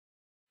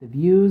The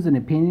views and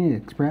opinions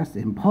expressed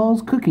in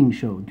Paul's cooking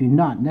show do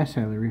not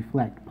necessarily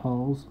reflect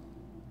Paul's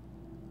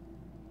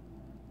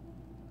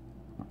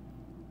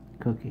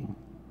cooking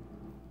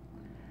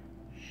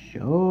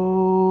show.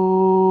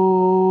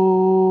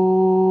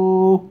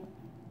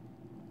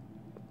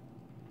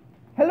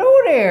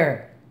 Hello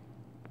there!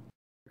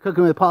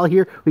 Cooking with Paul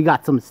here. We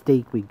got some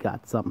steak. We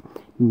got some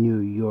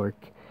New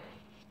York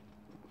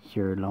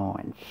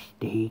sirloin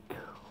steak.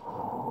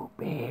 Oh,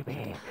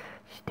 baby.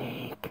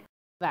 Steak.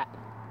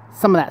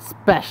 Some of that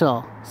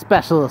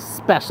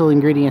special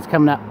ingredients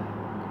coming up.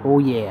 Oh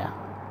yeah.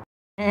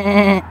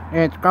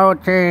 It's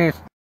goat cheese.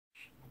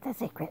 It's a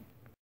secret.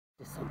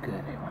 It's so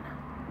good, I wanna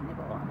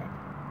nibble on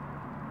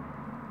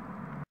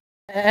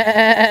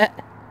it.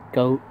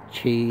 Goat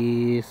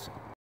cheese.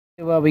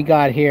 See what we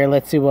got here.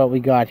 Let's see what we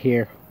got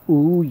here.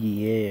 Ooh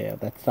yeah,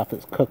 that stuff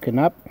is cooking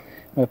up.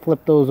 I'm gonna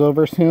flip those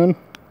over soon.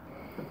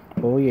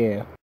 Oh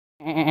yeah.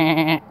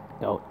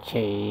 Goat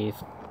cheese.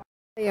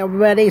 Hey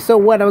everybody, so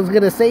what I was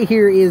gonna say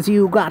here is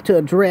you got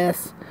to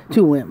dress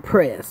to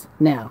impress.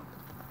 Now,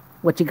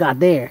 what you got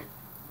there?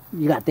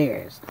 You got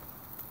there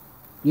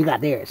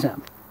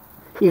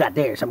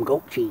some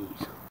goat cheese.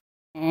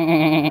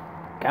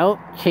 Goat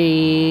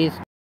cheese.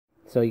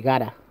 So you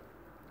gotta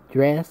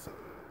dress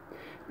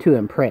to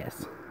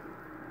impress.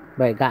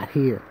 What I got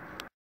here.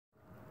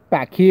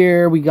 Back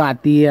here we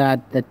got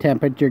the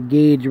temperature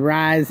gauge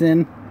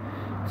rising.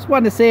 Just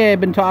wanted to say I've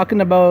been talking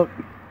about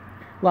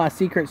a lot of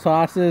secret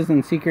sauces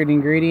and secret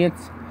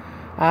ingredients.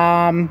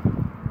 I'm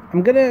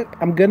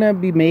gonna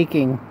be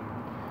making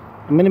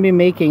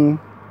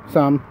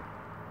some,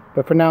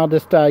 but for now I'll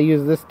just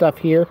use this stuff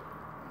here.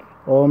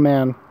 Oh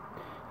man,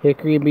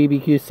 hickory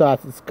BBQ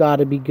sauce, it's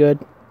gotta be good.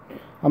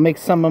 I'll make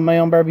some of my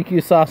own barbecue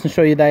sauce and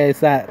show you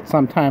guys that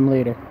sometime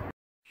later.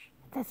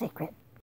 It's a secret.